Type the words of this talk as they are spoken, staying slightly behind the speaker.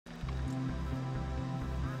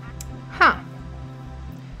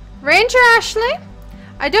Ranger Ashley,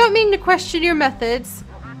 I don't mean to question your methods,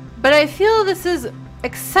 but I feel this is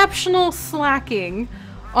exceptional slacking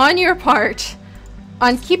on your part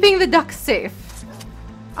on keeping the ducks safe.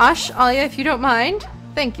 Ash, Alia, if you don't mind,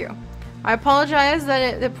 thank you. I apologize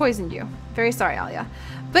that it poisoned you. Very sorry, Alia.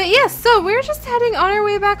 But yes, so we're just heading on our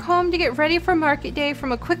way back home to get ready for market day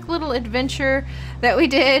from a quick little adventure that we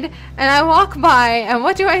did. And I walk by, and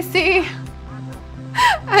what do I see?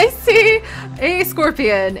 I see a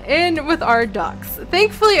scorpion in with our ducks.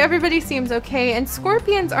 Thankfully, everybody seems okay, and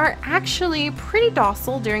scorpions are actually pretty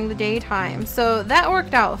docile during the daytime, so that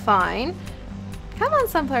worked out fine. Come on,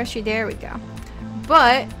 Sunflower Tree, there we go.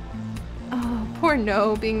 But, oh, poor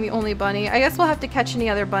No being the only bunny. I guess we'll have to catch any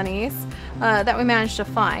other bunnies that we managed to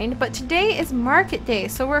find. But today is market day,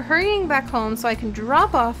 so we're hurrying back home so I can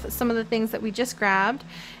drop off some of the things that we just grabbed.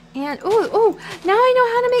 And, oh, now I know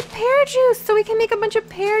how to make pear juice, so we can make a bunch of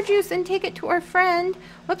pear juice and take it to our friend.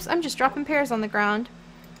 Whoops, I'm just dropping pears on the ground.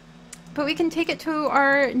 But we can take it to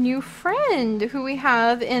our new friend who we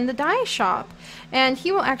have in the dye shop. And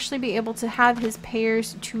he will actually be able to have his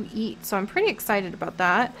pears to eat, so I'm pretty excited about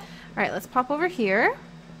that. Alright, let's pop over here.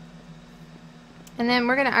 And then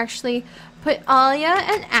we're going to actually put Alia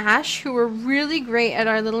and Ash, who were really great at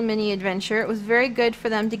our little mini adventure. It was very good for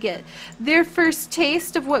them to get their first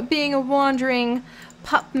taste of what being a wandering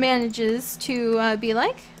pup manages to be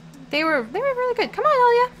like. They were really good. Come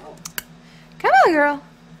on, Alia. Come on, girl.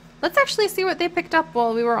 Let's actually see what they picked up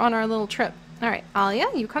while we were on our little trip. Alright, Alia,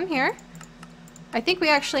 you come here. I think we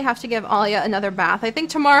actually have to give Alia another bath. I think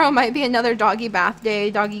tomorrow might be another doggy bath day,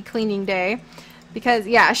 doggy cleaning day. Because,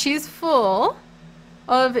 yeah, she's full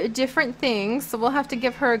of different things, so we'll have to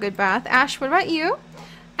give her a good bath. Ash, what about you?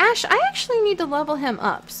 Ash, I actually need to level him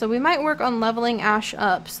up, so we might work on leveling Ash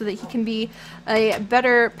up so that he can be a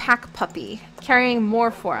better pack puppy, carrying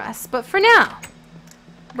more for us. But for now,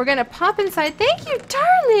 we're gonna pop inside. Thank you,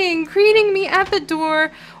 darling, greeting me at the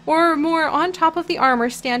door, or more on top of the armor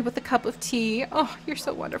stand with a cup of tea. Oh, you're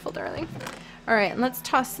so wonderful, darling. All right, and let's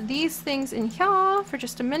toss these things in here for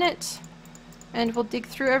just a minute. And we'll dig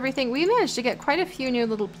through everything. We managed to get quite a few new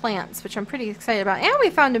little plants, which I'm pretty excited about. And we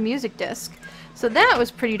found a music disc. So that was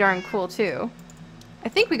pretty darn cool, too. I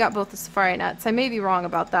think we got both the safari nuts. I may be wrong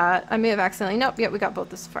about that. I may have accidentally... Nope, yep, we got both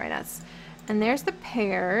the safari nuts. And there's the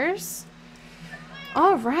pears.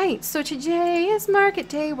 Alright, so today is market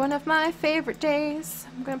day, one of my favorite days.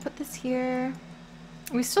 I'm going to put this here.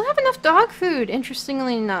 We still have enough dog food,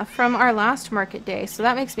 interestingly enough, from our last market day. So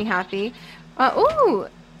that makes me happy. Ooh!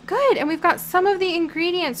 Good, and we've got some of the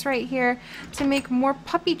ingredients right here to make more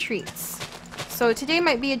puppy treats. So today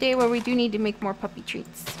might be a day where we do need to make more puppy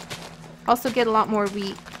treats. Also get a lot more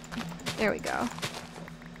wheat. There we go.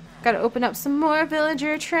 Gotta open up some more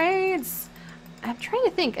villager trades. I'm trying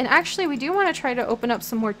to think, and actually we do want to try to open up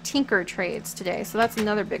some more tinker trades today, so that's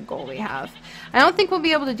another big goal we have. I don't think we'll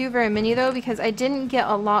be able to do very many though, because I didn't get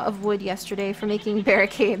a lot of wood yesterday for making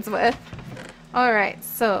barricades with. Alright,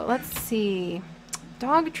 so let's see.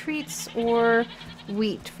 Dog treats or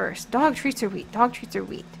wheat first? Dog treats or wheat? Dog treats or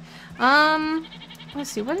wheat? Let's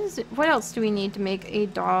see. What else do we need to make a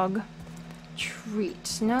dog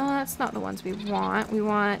treat? No, that's not the ones we want. We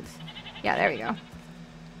want... Yeah, there we go.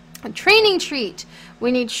 A training treat.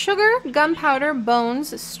 We need sugar, gunpowder,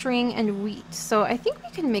 bones, string, and wheat. So I think we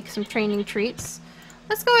can make some training treats.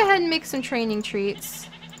 Let's go ahead and make some training treats.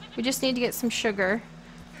 We just need to get some sugar.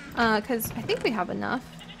 Because I think we have enough.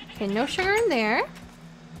 Okay, no sugar in there.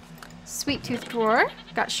 Sweet tooth drawer.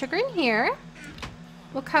 Got sugar in here.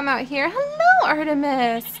 We'll come out here. Hello,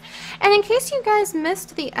 Artemis! And in case you guys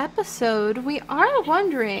missed the episode, we are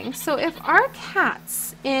wondering, so if our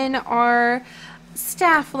cats in our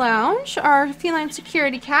staff lounge, our feline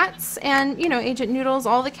security cats, and, you know, Agent Noodles,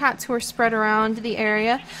 all the cats who are spread around the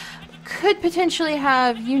area, could potentially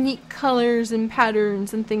have unique colors and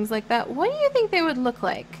patterns and things like that, what do you think they would look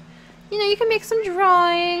like? You know, you can make some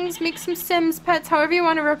drawings, make some Sims pets, however you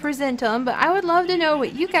want to represent them, but I would love to know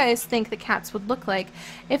what you guys think the cats would look like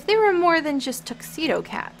if they were more than just tuxedo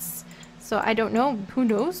cats. So I don't know. Who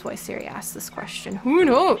knows why Seri asked this question? Who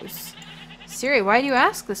knows? Seri, why do you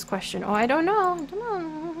ask this question? Oh, I don't know. I don't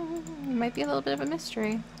know. It might be a little bit of a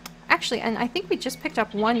mystery. Actually, and I think we just picked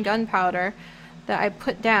up one gunpowder that I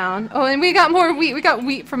put down. Oh, and we got more wheat. We got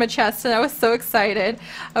wheat from a chest, and I was so excited.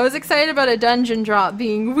 I was excited about a dungeon drop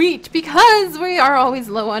being wheat because we are always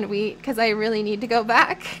low on wheat because I really need to go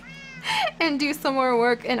back and do some more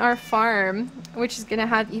work in our farm, which is going to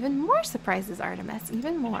have even more surprises, Artemis.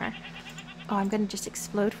 Even more. Oh, I'm going to just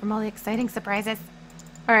explode from all the exciting surprises.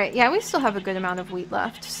 Alright, yeah, we still have a good amount of wheat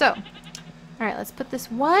left. So, alright, let's put this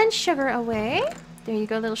one sugar away. There you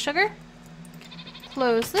go, little sugar.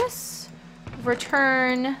 close this,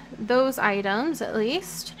 return those items at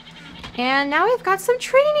least. And now we've got some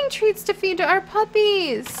training treats to feed to our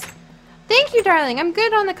puppies. Thank you, darling. I'm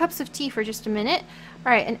good on the cups of tea for just a minute.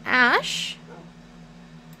 All right, and Ash,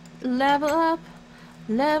 level up,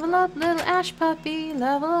 little Ash puppy,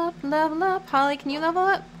 level up, level up. Holly, can you level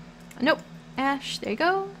up? Nope. Ash, there you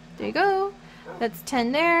go, there you go. That's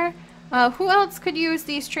 10 there. Who else could use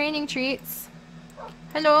these training treats?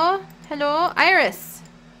 Hello, hello, Iris.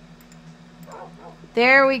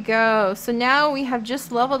 There we go. So now we have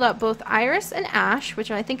just leveled up both Iris and Ash, which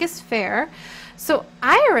I think is fair. So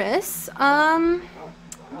Iris,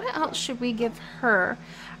 what else should we give her?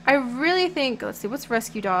 I really think, let's see, what's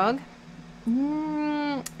rescue dog?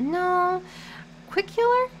 No. Quick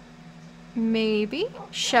healer? Maybe.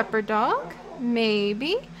 Shepherd dog?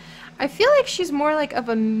 Maybe. I feel like she's more like of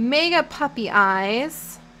a mega puppy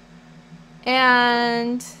eyes.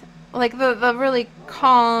 And like the really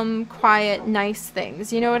calm, quiet, nice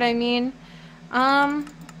things. You know what I mean?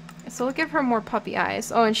 So we'll give her more puppy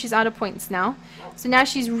eyes. Oh, and she's out of points now. So now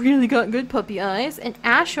she's really got good puppy eyes. And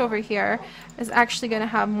Ash over here is actually going to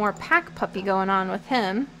have more pack puppy going on with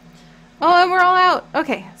him. Oh, and we're all out.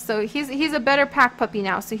 Okay, so he's a better pack puppy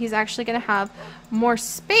now. So he's actually going to have more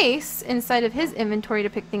space inside of his inventory to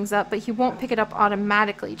pick things up, but he won't pick it up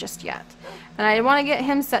automatically just yet. And I want to get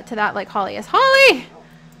him set to that like Holly is. Holly!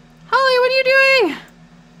 Holly, what are you doing?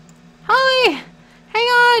 Holly! Hang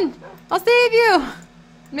on! I'll save you!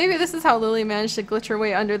 Maybe this is how Lily managed to glitch her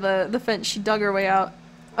way under the fence. She dug her way out.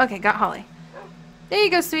 Okay, got Holly. There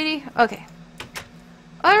you go, sweetie. Okay.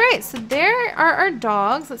 Alright, so there are our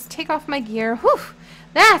dogs. Let's take off my gear. Whew!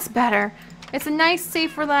 That's better. It's a nice,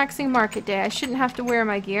 safe, relaxing market day. I shouldn't have to wear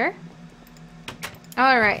my gear.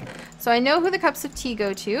 Alright, so I know who the cups of tea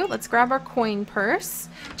go to. Let's grab our coin purse.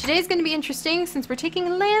 Today's going to be interesting since we're taking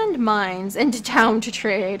landmines into town to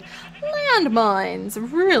trade. Landmines,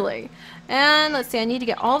 really. And let's see, I need to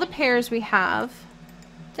get all the pears we have.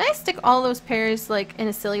 Did I stick all those pears like in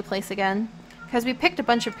a silly place again? Because we picked a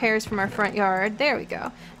bunch of pears from our front yard. There we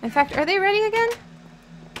go. In fact, are they ready again?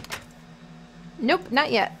 Nope, not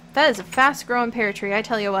yet. That is a fast-growing pear tree, I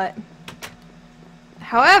tell you what.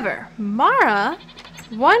 However, Mara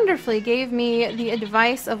wonderfully gave me the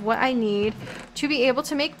advice of what I need to be able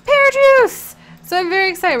to make pear juice! So I'm very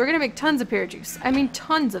excited. We're going to make tons of pear juice. I mean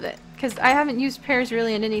tons of it. Because I haven't used pears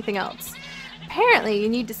really in anything else. Apparently, you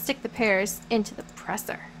need to stick the pears into the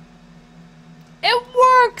presser. It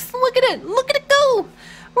works! Look at it! Look at it go!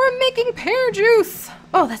 We're making pear juice!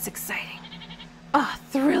 Oh, that's exciting. Oh,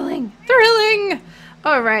 thrilling! Thrilling!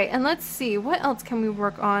 Alright, and let's see. What else can we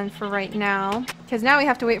work on for right now? Because now we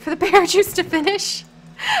have to wait for the pear juice to finish.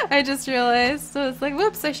 I just realized. So it's like,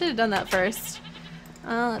 whoops, I should have done that first.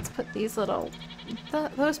 Let's put these little...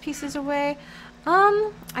 those pieces away.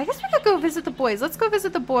 I guess we could go visit the boys. Let's go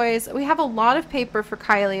visit the boys. We have a lot of paper for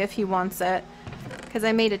Kylie if he wants it. Because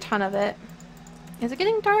I made a ton of it. Is it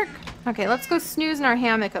getting dark? Okay, let's go snooze in our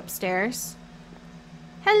hammock upstairs.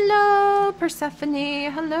 Hello,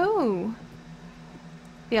 Persephone. Hello.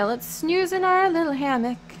 Yeah, let's snooze in our little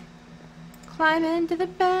hammock. Climb into the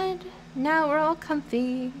bed. Now we're all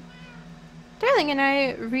comfy. Darling and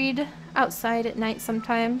I read outside at night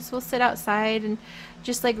sometimes. We'll sit outside and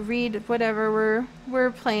just like read whatever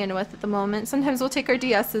we're playing with at the moment. Sometimes we'll take our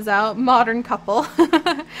DSs out. Modern couple.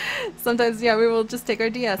 Sometimes, yeah, we will just take our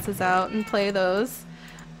DSs out and play those.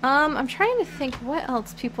 I'm trying to think what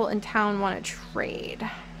else people in town want to trade.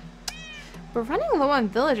 We're running low on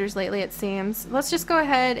villagers lately, it seems. Let's just go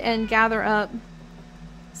ahead and gather up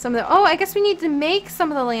some of the... Oh, I guess we need to make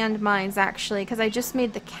some of the landmines, actually, because I just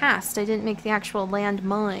made the cast. I didn't make the actual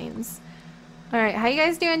landmines. Alright, how you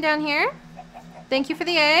guys doing down here? Thank you for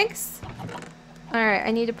the eggs. Alright,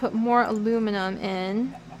 I need to put more aluminum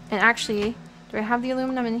in. And actually, do I have the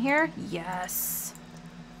aluminum in here? Yes.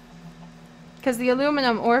 Because the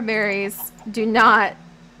aluminum ore berries do not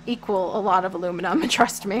equal a lot of aluminum,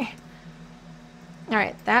 trust me.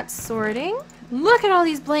 Alright, that's sorting. Look at all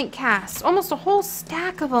these blank casts. Almost a whole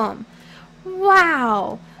stack of them.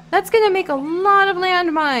 Wow. That's going to make a lot of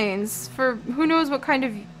landmines for who knows what kind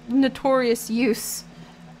of notorious use.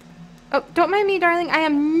 Oh, don't mind me, darling. I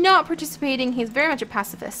am not participating. He's very much a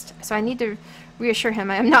pacifist. So I need to reassure him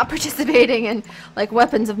I am not participating in, like,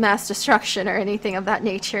 weapons of mass destruction or anything of that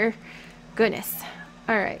nature. Goodness.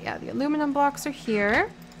 Alright, yeah, the aluminum blocks are here.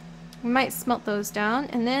 We might smelt those down.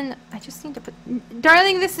 And then I just need to put...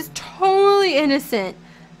 Darling, this is totally innocent.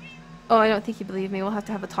 Oh, I don't think you believe me. We'll have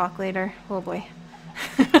to have a talk later. Oh, boy.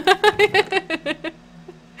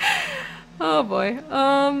 Oh, boy.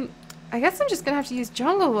 I guess I'm just gonna have to use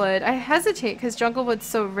jungle wood. I hesitate because jungle wood's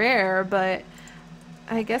so rare, but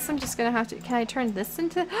I guess I'm just gonna have to... Can I turn this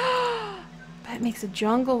into... But it makes a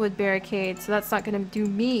jungle wood barricade, so that's not gonna do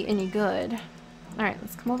me any good. Alright,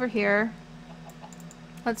 let's come over here.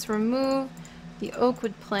 Let's remove the oak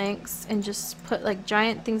wood planks and just put like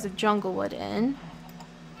giant things of jungle wood in.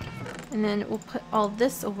 And then we'll put all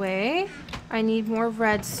this away. I need more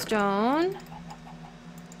redstone.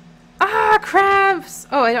 Ah, crabs!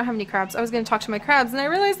 Oh, I don't have any crabs. I was gonna talk to my crabs and I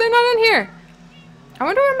realized they're not in here. I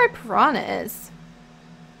wonder where my piranha is.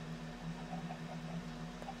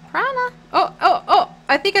 Piranha! Oh!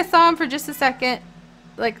 I think I saw him for just a second.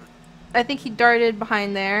 Like, I think he darted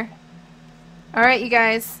behind there. Alright, you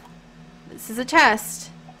guys. This is a test.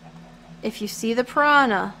 If you see the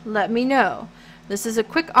piranha, let me know. This is a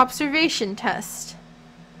quick observation test.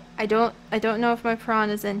 I don't know if my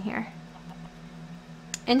piranha's in here.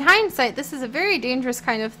 In hindsight, this is a very dangerous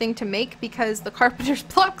kind of thing to make because the carpenter's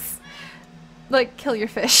blocks like kill your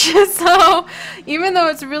fish. So even though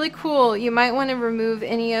it's really cool, you might want to remove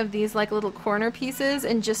any of these like little corner pieces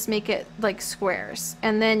and just make it like squares,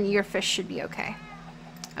 and then your fish should be okay.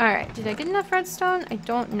 Alright, did I get enough redstone? I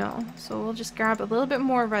don't know. So we'll just grab a little bit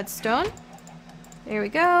more redstone. There we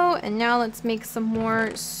go. And now let's make some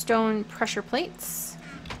more stone pressure plates.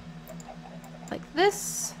 Like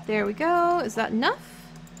this. There we go. Is that enough?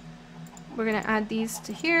 We're gonna add these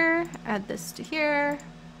to here. Add this to here.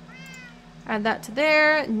 Add that to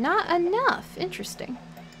there. Not enough. Interesting.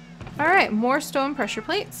 Alright, more stone pressure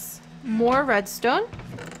plates. More redstone.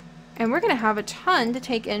 And we're gonna have a ton to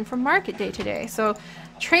take in from market day today. So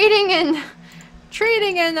trading in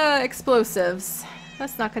explosives.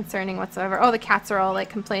 That's not concerning whatsoever. Oh, the cats are all like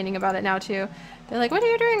complaining about it now too. They're like, what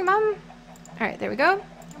are you doing, Mom? Alright, there we go.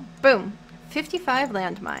 Boom. 55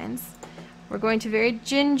 landmines. We're going to very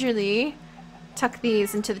gingerly tuck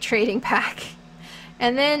these into the trading pack.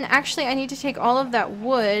 And then actually I need to take all of that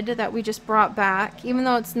wood that we just brought back, even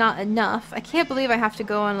though it's not enough. I can't believe I have to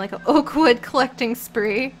go on like an oak wood collecting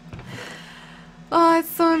spree. Oh, it's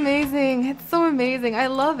so amazing. It's so amazing. I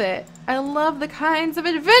love it. I love the kinds of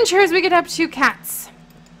adventures we get up to, cats.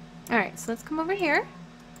 Alright, so let's come over here.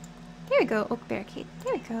 There we go. Oak barricade.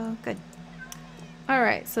 There we go. Good.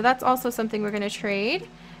 Alright, so that's also something we're going to trade.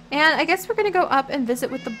 And I guess we're going to go up and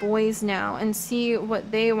visit with the boys now and see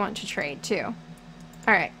what they want to trade too.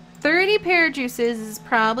 Alright, 30 pear juices is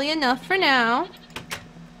probably enough for now.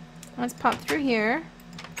 Let's pop through here.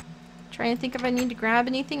 Try and think if I need to grab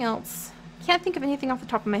anything else. Can't think of anything off the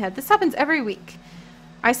top of my head. This happens every week.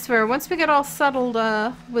 I swear, once we get all settled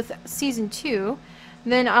with Season 2,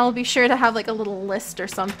 then I'll be sure to have like a little list or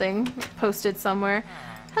something posted somewhere.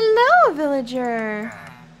 Hello, villager!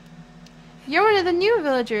 You're one of the new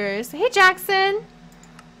villagers. Hey, Jackson!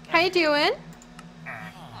 How you doing?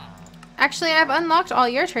 Actually, I've unlocked all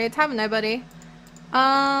your trades, haven't I, buddy?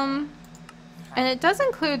 And it does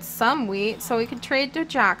include some wheat, so we could trade to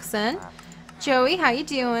Jackson. Joey, how you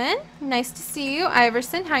doing? Nice to see you.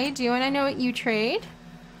 Iverson, how you doing? I know what you trade.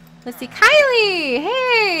 Let's see. Kylie!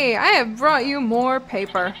 Hey! I have brought you more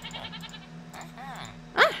paper.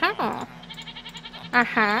 Uh-huh.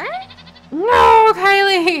 Uh-huh. No,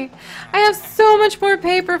 Kylie! I have so much more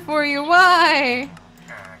paper for you. Why?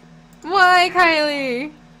 Why,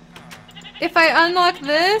 Kylie? If I unlock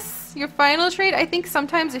this, your final trade, I think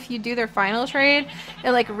sometimes if you do their final trade,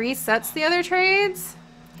 it like resets the other trades.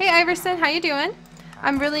 Hey Iverson, how you doing?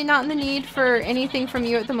 I'm really not in the need for anything from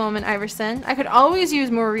you at the moment, Iverson. I could always use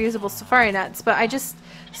more reusable safari nets, but I just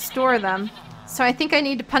store them. So I think I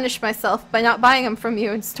need to punish myself by not buying them from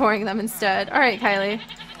you and storing them instead. Alright, Kylie.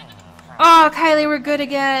 Oh, Kylie, we're good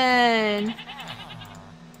again.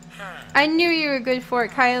 I knew you were good for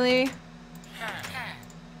it, Kylie.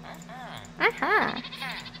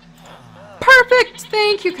 Perfect!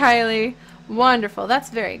 Thank you, Kylie. Wonderful. That's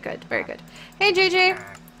very good. Very good. Hey, JJ.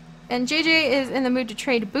 And JJ is in the mood to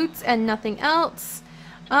trade boots and nothing else.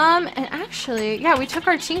 And actually, yeah, we took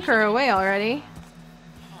our tinker away already.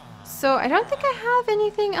 So I don't think I have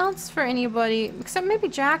anything else for anybody, except maybe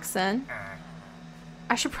Jackson.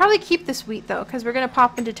 I should probably keep this wheat, though, because we're going to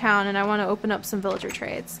pop into town and I want to open up some villager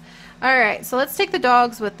trades. Alright, so let's take the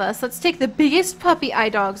dogs with us. Let's take the biggest puppy eye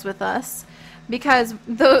dogs with us. Because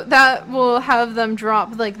that will have them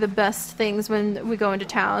drop like the best things when we go into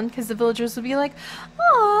town. Because the villagers will be like,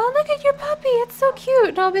 "Aw, look at your puppy, it's so cute."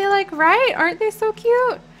 And I'll be like, "Right? Aren't they so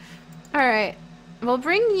cute?" Alright, we'll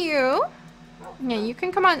bring you. Yeah, you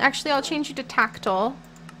can come on. Actually, I'll change you to Tactile.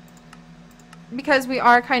 Because we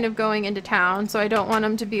are kind of going into town, so I don't want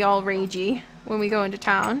them to be all ragey when we go into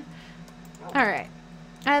town. Alright.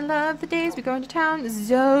 I love the days we go into town.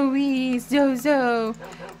 Zoe, Zozo.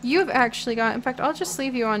 You've actually got, in fact, I'll just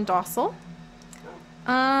leave you on docile.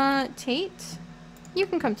 Tate. You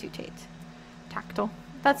can come too, Tate. Tactile.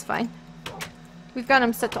 That's fine. We've got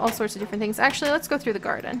them set to all sorts of different things. Actually, let's go through the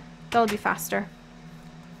garden. That'll be faster.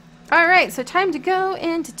 Alright, so time to go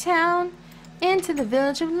into town, into the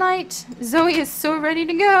Village of Light. Zoe is so ready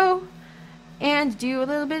to go. And do a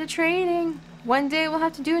little bit of trading. One day we'll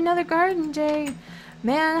have to do another garden day.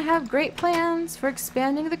 Man, I have great plans for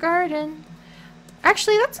expanding the garden.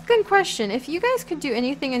 Actually, that's a good question. If you guys could do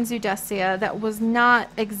anything in Zoodesia that was not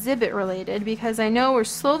exhibit related, because I know we're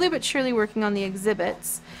slowly but surely working on the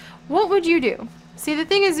exhibits, what would you do? See, the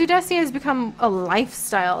thing is, Zoodesia has become a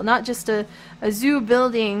lifestyle, not just a zoo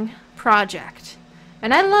building project.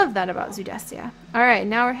 And I love that about Zoodesia. Alright,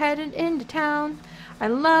 now we're headed into town. I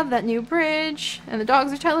love that new bridge. And the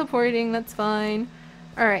dogs are teleporting, that's fine.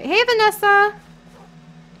 Alright, hey Vanessa!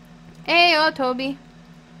 Hey, oh Toby.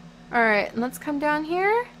 Alright, let's come down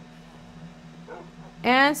here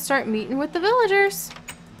and start meeting with the villagers.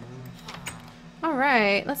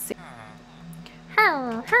 Alright, let's see.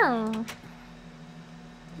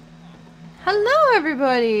 Hello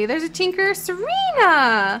everybody! There's a tinker,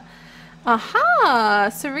 Serena! Aha!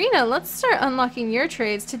 Serena, let's start unlocking your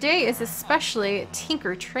trades. Today is especially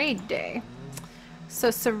Tinker Trade Day. So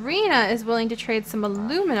Serena is willing to trade some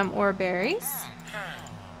aluminum ore berries.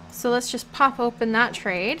 So let's just pop open that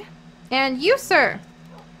trade. And you, sir!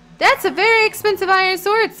 That's a very expensive iron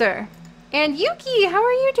sword, sir! And Yuki, how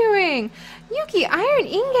are you doing? Yuki, iron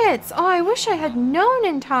ingots! Oh, I wish I had known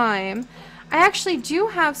in time. I actually do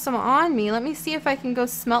have some on me. Let me see if I can go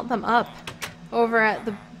smelt them up over at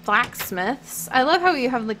the blacksmiths. I love how you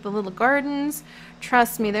have like the little gardens.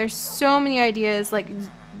 Trust me, there's so many ideas, like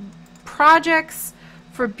projects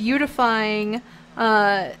for beautifying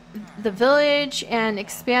the village and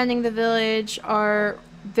expanding the village are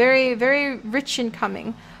very, very rich and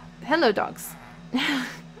coming. Hello, dogs.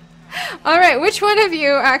 Alright, which one of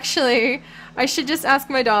you actually... I should just ask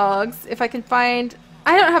my dogs if I can find...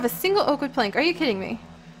 I don't have a single oak wood plank. Are you kidding me?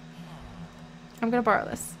 I'm gonna borrow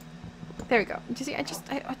this. There we go. Do you see? I'm just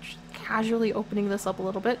casually opening this up a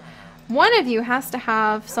little bit. One of you has to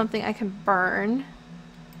have something I can burn.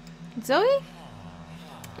 Zoe?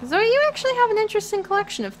 Zoe, you actually have an interesting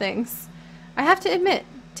collection of things. I have to admit.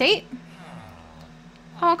 Tate?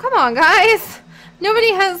 Oh, come on, guys!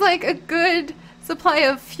 Nobody has, like, a good supply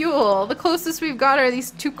of fuel. The closest we've got are these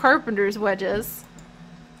 2 carpenter's wedges.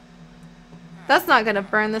 That's not gonna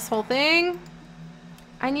burn this whole thing.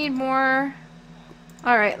 I need more...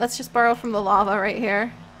 Alright, let's just borrow from the lava right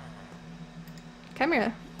here. Come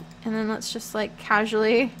here. And then let's just, like,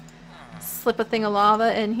 casually slip a thing of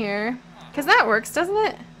lava in here. Because that works, doesn't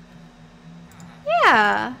it?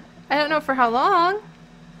 Yeah! I don't know for how long.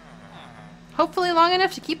 Hopefully long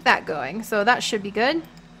enough to keep that going, so that should be good.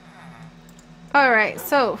 Alright,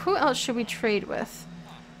 so who else should we trade with?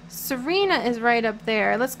 Serena is right up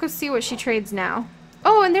there. Let's go see what she trades now.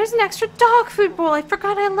 Oh, and there's an extra dog food bowl. I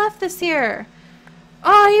forgot I left this here.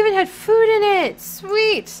 Oh, I even had food in it.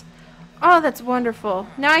 Sweet. Oh, that's wonderful.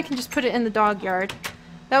 Now I can just put it in the dog yard.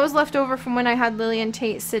 That was left over from when I had Lily and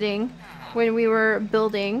Tate sitting when we were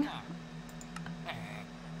building.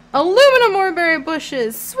 Aluminum oreberry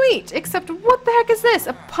bushes! Sweet! Except what the heck is this?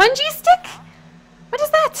 A punji stick? What is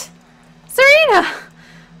that? Serena!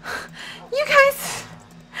 You guys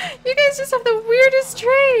just have the weirdest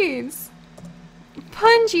trades.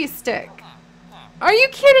 Punji stick. Are you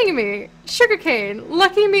kidding me? Sugarcane.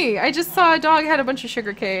 Lucky me. I just saw a dog had a bunch of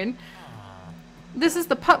sugarcane. This is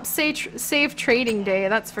the pup save trading day,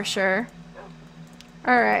 that's for sure.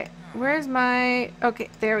 Alright. Where's my... Okay,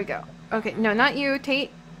 there we go. Okay, no, not you,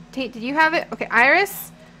 Tate. Tate, did you have it? Okay,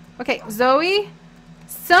 Iris. Okay, Zoe.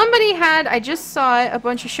 Somebody had, I just saw it, a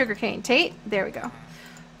bunch of sugarcane. Tate, there we go.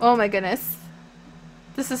 Oh my goodness.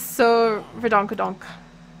 This is so redonkadonk.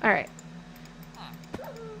 Alright.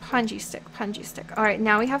 Punji stick, punji stick. Alright,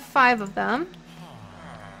 now we have 5 of them.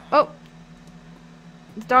 Oh.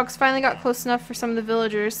 The dogs finally got close enough for some of the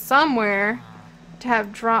villagers somewhere to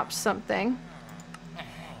have dropped something.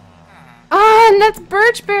 Ah, and that's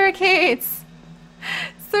birch barricades!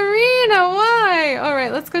 Serena, why?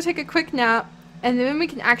 Alright, let's go take a quick nap. And then we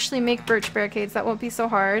can actually make birch barricades. That won't be so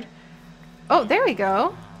hard. Oh, there we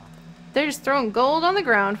go. They're just throwing gold on the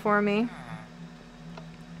ground for me.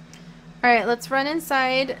 Alright, let's run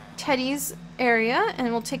inside Teddy's area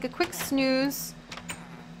and we'll take a quick snooze.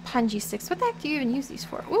 Punji sticks. What the heck do you even use these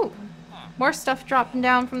for? Ooh, more stuff dropping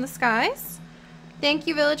down from the skies. Thank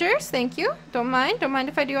you, villagers. Thank you. Don't mind. Don't mind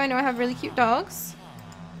if I do. I know I have really cute dogs.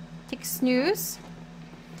 Take a snooze.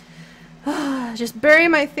 Just bury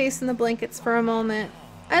my face in the blankets for a moment.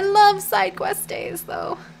 I love side quest days,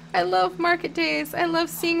 though. I love market days. I love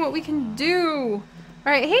seeing what we can do.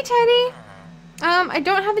 Alright, hey, Teddy. I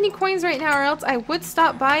don't have any coins right now, or else I would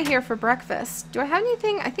stop by here for breakfast. Do I have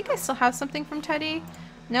anything? I think I still have something from Teddy.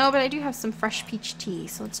 No, but I do have some fresh peach tea,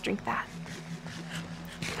 so let's drink that.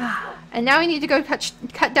 And now we need to go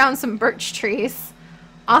cut down some birch trees,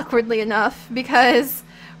 awkwardly enough, because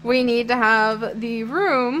we need to have the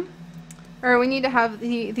room, or we need to have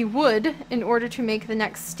the wood in order to make the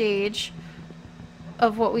next stage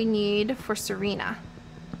of what we need for Serena.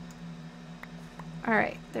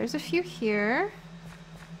 Alright, there's a few here.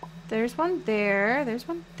 There's one there. There's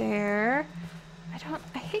one there.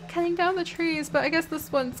 I hate cutting down the trees, but I guess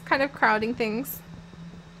this one's kind of crowding things.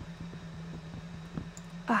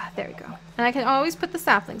 Ah, there we go. And I can always put the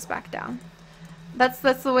saplings back down. That's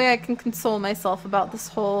the way I can console myself about this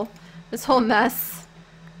whole mess.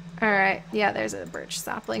 Alright, yeah, there's a birch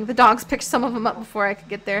sapling. The dogs picked some of them up before I could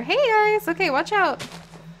get there. Hey guys, okay, watch out.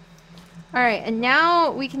 Alright, and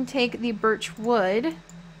now we can take the birch wood,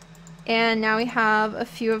 and now we have a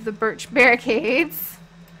few of the birch barricades.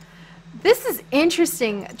 This is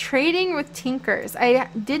interesting, trading with tinkers. I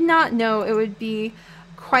did not know it would be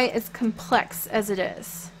quite as complex as it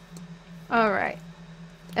is. Alright,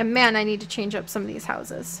 and man, I need to change up some of these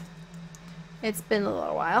houses. It's been a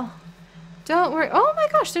little while. Don't worry. Oh my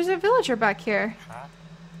gosh, there's a villager back here.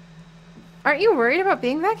 Aren't you worried about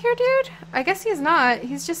being back here, dude? I guess he's not.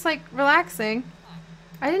 He's just like relaxing.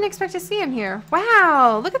 I didn't expect to see him here.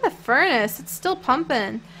 Wow, look at the furnace. It's still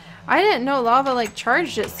pumping. I didn't know lava like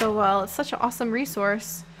charged it so well. It's such an awesome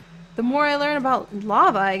resource. The more I learn about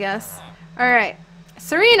lava, I guess. Alright.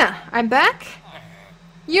 Serena, I'm back.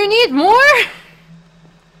 You need more?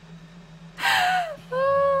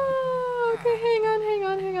 Oh, okay, hang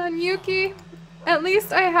on. Yuki, at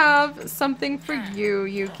least I have something for you,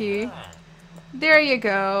 Yuki. There you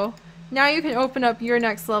go. Now you can open up your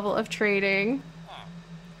next level of trading.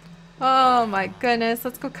 Oh my goodness,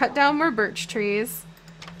 let's go cut down more birch trees.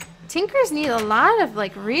 Tinkers need a lot of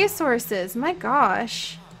like resources, my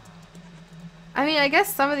gosh. I mean, I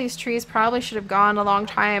guess some of these trees probably should have gone a long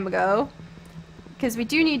time ago, because we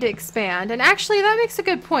do need to expand. And actually that makes a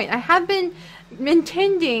good point. I have been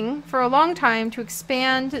intending for a long time to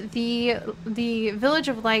expand the Village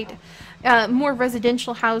of Light, more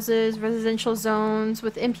residential houses, residential zones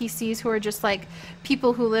with NPCs who are just like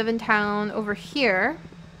people who live in town over here.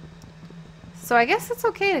 So I guess it's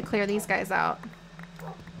okay to clear these guys out,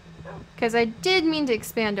 because I did mean to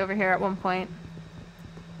expand over here at one point.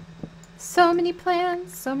 So many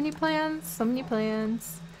plans, so many plans, so many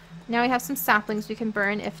plans. Now we have some saplings we can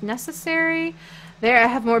burn if necessary. There, I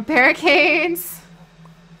have more barricades.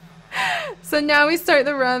 So now we start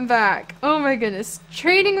the run back. Oh my goodness.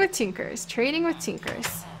 Trading with tinkers. Trading with tinkers.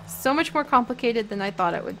 So much more complicated than I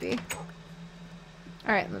thought it would be.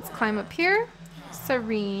 Alright, let's climb up here.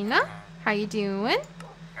 Serena, how you doing?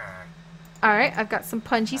 Alright, I've got some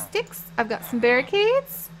punchy sticks. I've got some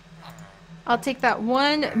barricades. I'll take that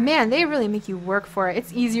one. Man, they really make you work for it.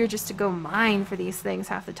 It's easier just to go mine for these things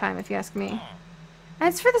half the time, if you ask me. And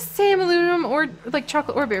it's for the same aluminum or like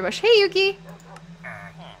chocolate or berry bush. Hey, Yuki.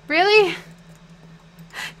 Really?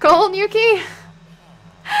 Gold, Yuki?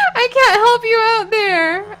 I can't help you out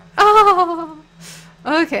there. Oh.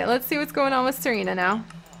 Okay, let's see what's going on with Serena now.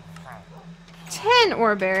 10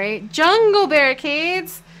 ore berry. Jungle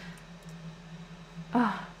barricades.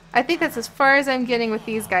 Oh, I think that's as far as I'm getting with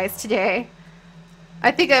these guys today.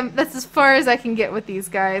 I think that's as far as I can get with these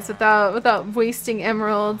guys without wasting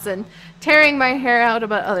emeralds and tearing my hair out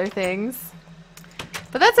about other things.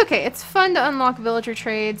 But that's okay. It's fun to unlock villager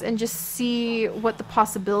trades and just see what the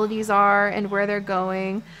possibilities are and where they're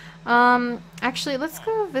going. Actually, let's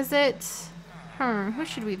go visit... who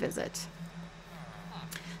should we visit?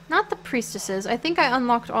 Not the priestesses. I think I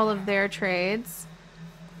unlocked all of their trades.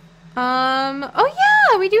 Oh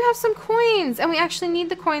yeah, we do have some coins, and we actually need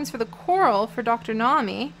the coins for the coral for Dr.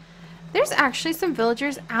 Nami. There's actually some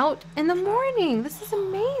villagers out in the morning. This is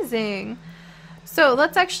amazing. So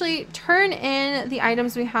let's actually turn in the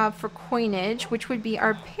items we have for coinage, which would be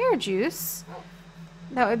our pear juice.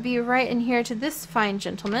 That would be right in here to this fine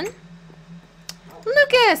gentleman.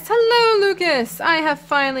 Lucas! Hello, Lucas! I have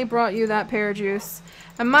finally brought you that pear juice.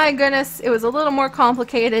 And my goodness, it was a little more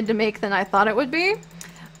complicated to make than I thought it would be.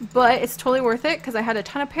 But it's totally worth it because I had a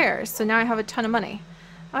ton of pears, so now I have a ton of money.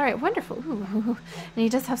 Alright, wonderful. Ooh, and he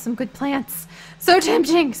does have some good plants. So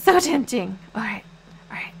tempting! So tempting! Alright,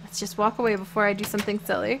 let's just walk away before I do something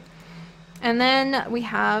silly. And then we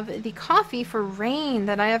have the coffee for rain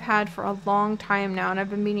that I have had for a long time now, and I've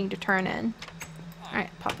been meaning to turn in. Alright,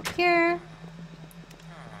 pop up here.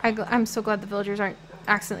 I'm so glad the villagers aren't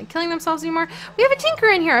accidentally killing themselves anymore. We have a tinker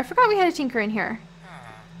in here! I forgot we had a tinker in here.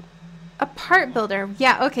 A part builder.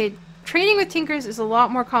 Yeah, okay. Trading with tinkers is a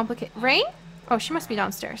lot more complicated. Rain? Oh, she must be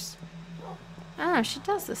downstairs. Oh, she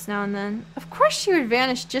does this now and then. Of course she would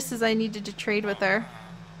vanish just as I needed to trade with her.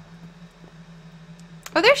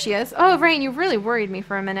 Oh, there she is. Oh, Rain, you really worried me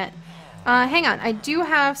for a minute. Hang on. I do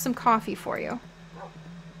have some coffee for you.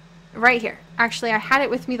 Right here. Actually, I had it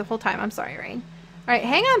with me the whole time. I'm sorry, Rain. Alright,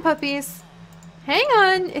 hang on, puppies. Hang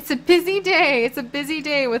on. It's a busy day. It's a busy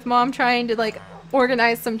day with Mom trying to, like,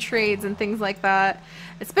 organize some trades and things like that.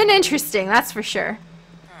 It's been interesting, that's for sure.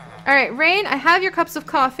 Alright, Rain, I have your cups of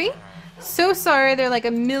coffee. So sorry, they're like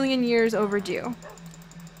a million years overdue.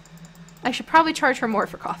 I should probably charge her more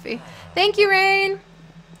for coffee. Thank you, Rain.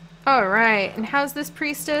 Alright, and how's this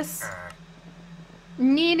priestess?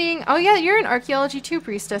 Needing... Oh yeah, you're an archaeology too,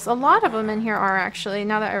 priestess. A lot of them in here are, actually,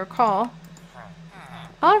 now that I recall.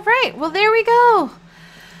 Alright, well there we go.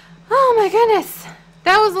 Oh my goodness.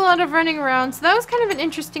 That was a lot of running around, so that was kind of an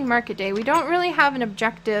interesting market day. We don't really have an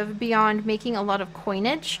objective beyond making a lot of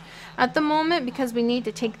coinage at the moment because we need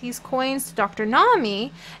to take these coins to Dr.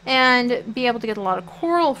 Nami and be able to get a lot of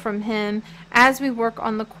coral from him as we work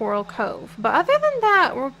on the Coral Cove. But other than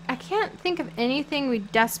that, I can't think of anything we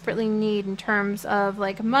desperately need in terms of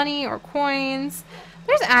like money or coins.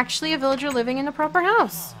 There's actually a villager living in a proper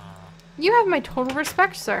house. You have my total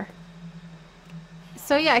respect, sir.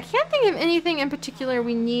 So yeah, I can't think of anything in particular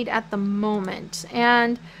we need at the moment.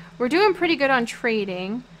 And we're doing pretty good on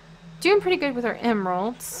trading. Doing pretty good with our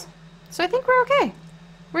emeralds. So I think we're okay.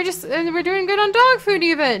 We're doing good on dog food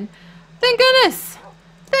even. Thank goodness.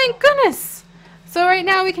 Thank goodness. So right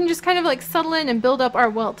now we can just kind of like settle in and build up our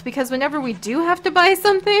wealth. Because whenever we do have to buy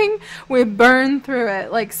something, we burn through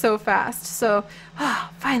it like so fast. So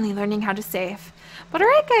finally learning how to save. But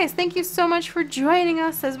alright guys, thank you so much for joining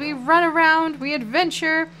us as we run around, we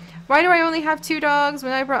adventure. Why do I only have 2 dogs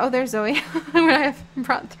when I brought... Oh, there's Zoe. When I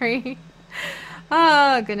brought 3.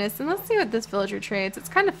 Oh, goodness. And let's see what this villager trades. It's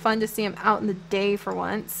kind of fun to see him out in the day for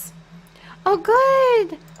once. Oh,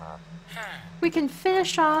 good! We can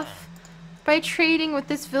finish off by trading with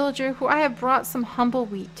this villager who I have brought some humble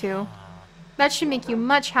wheat to. That should make you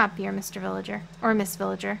much happier, Mr. Villager. Or Miss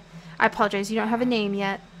Villager. I apologize, you don't have a name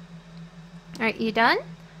yet. Alright, you done?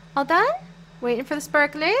 All done? Waiting for the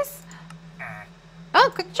sparklies?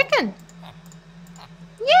 Oh, cooked chicken!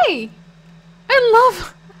 Yay!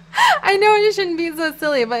 I know you shouldn't be so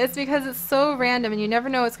silly, but it's because it's so random and you never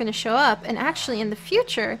know what's going to show up. And actually, in the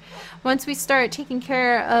future, once we start taking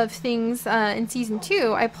care of things in Season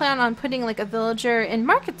 2, I plan on putting like a villager in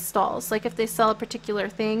market stalls. Like if they sell a particular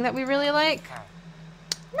thing that we really like.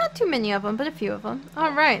 Not too many of them, but a few of them.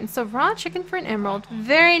 Alright, and so raw chicken for an emerald.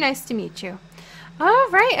 Very nice to meet you.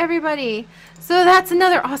 Alright, everybody. So that's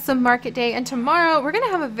another awesome market day. And tomorrow, we're going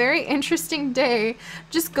to have a very interesting day.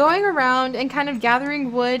 Just going around and kind of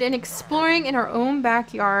gathering wood and exploring in our own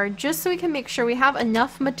backyard. Just so we can make sure we have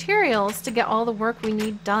enough materials to get all the work we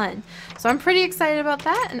need done. So I'm pretty excited about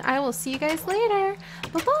that. And I will see you guys later.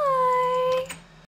 Bye-bye.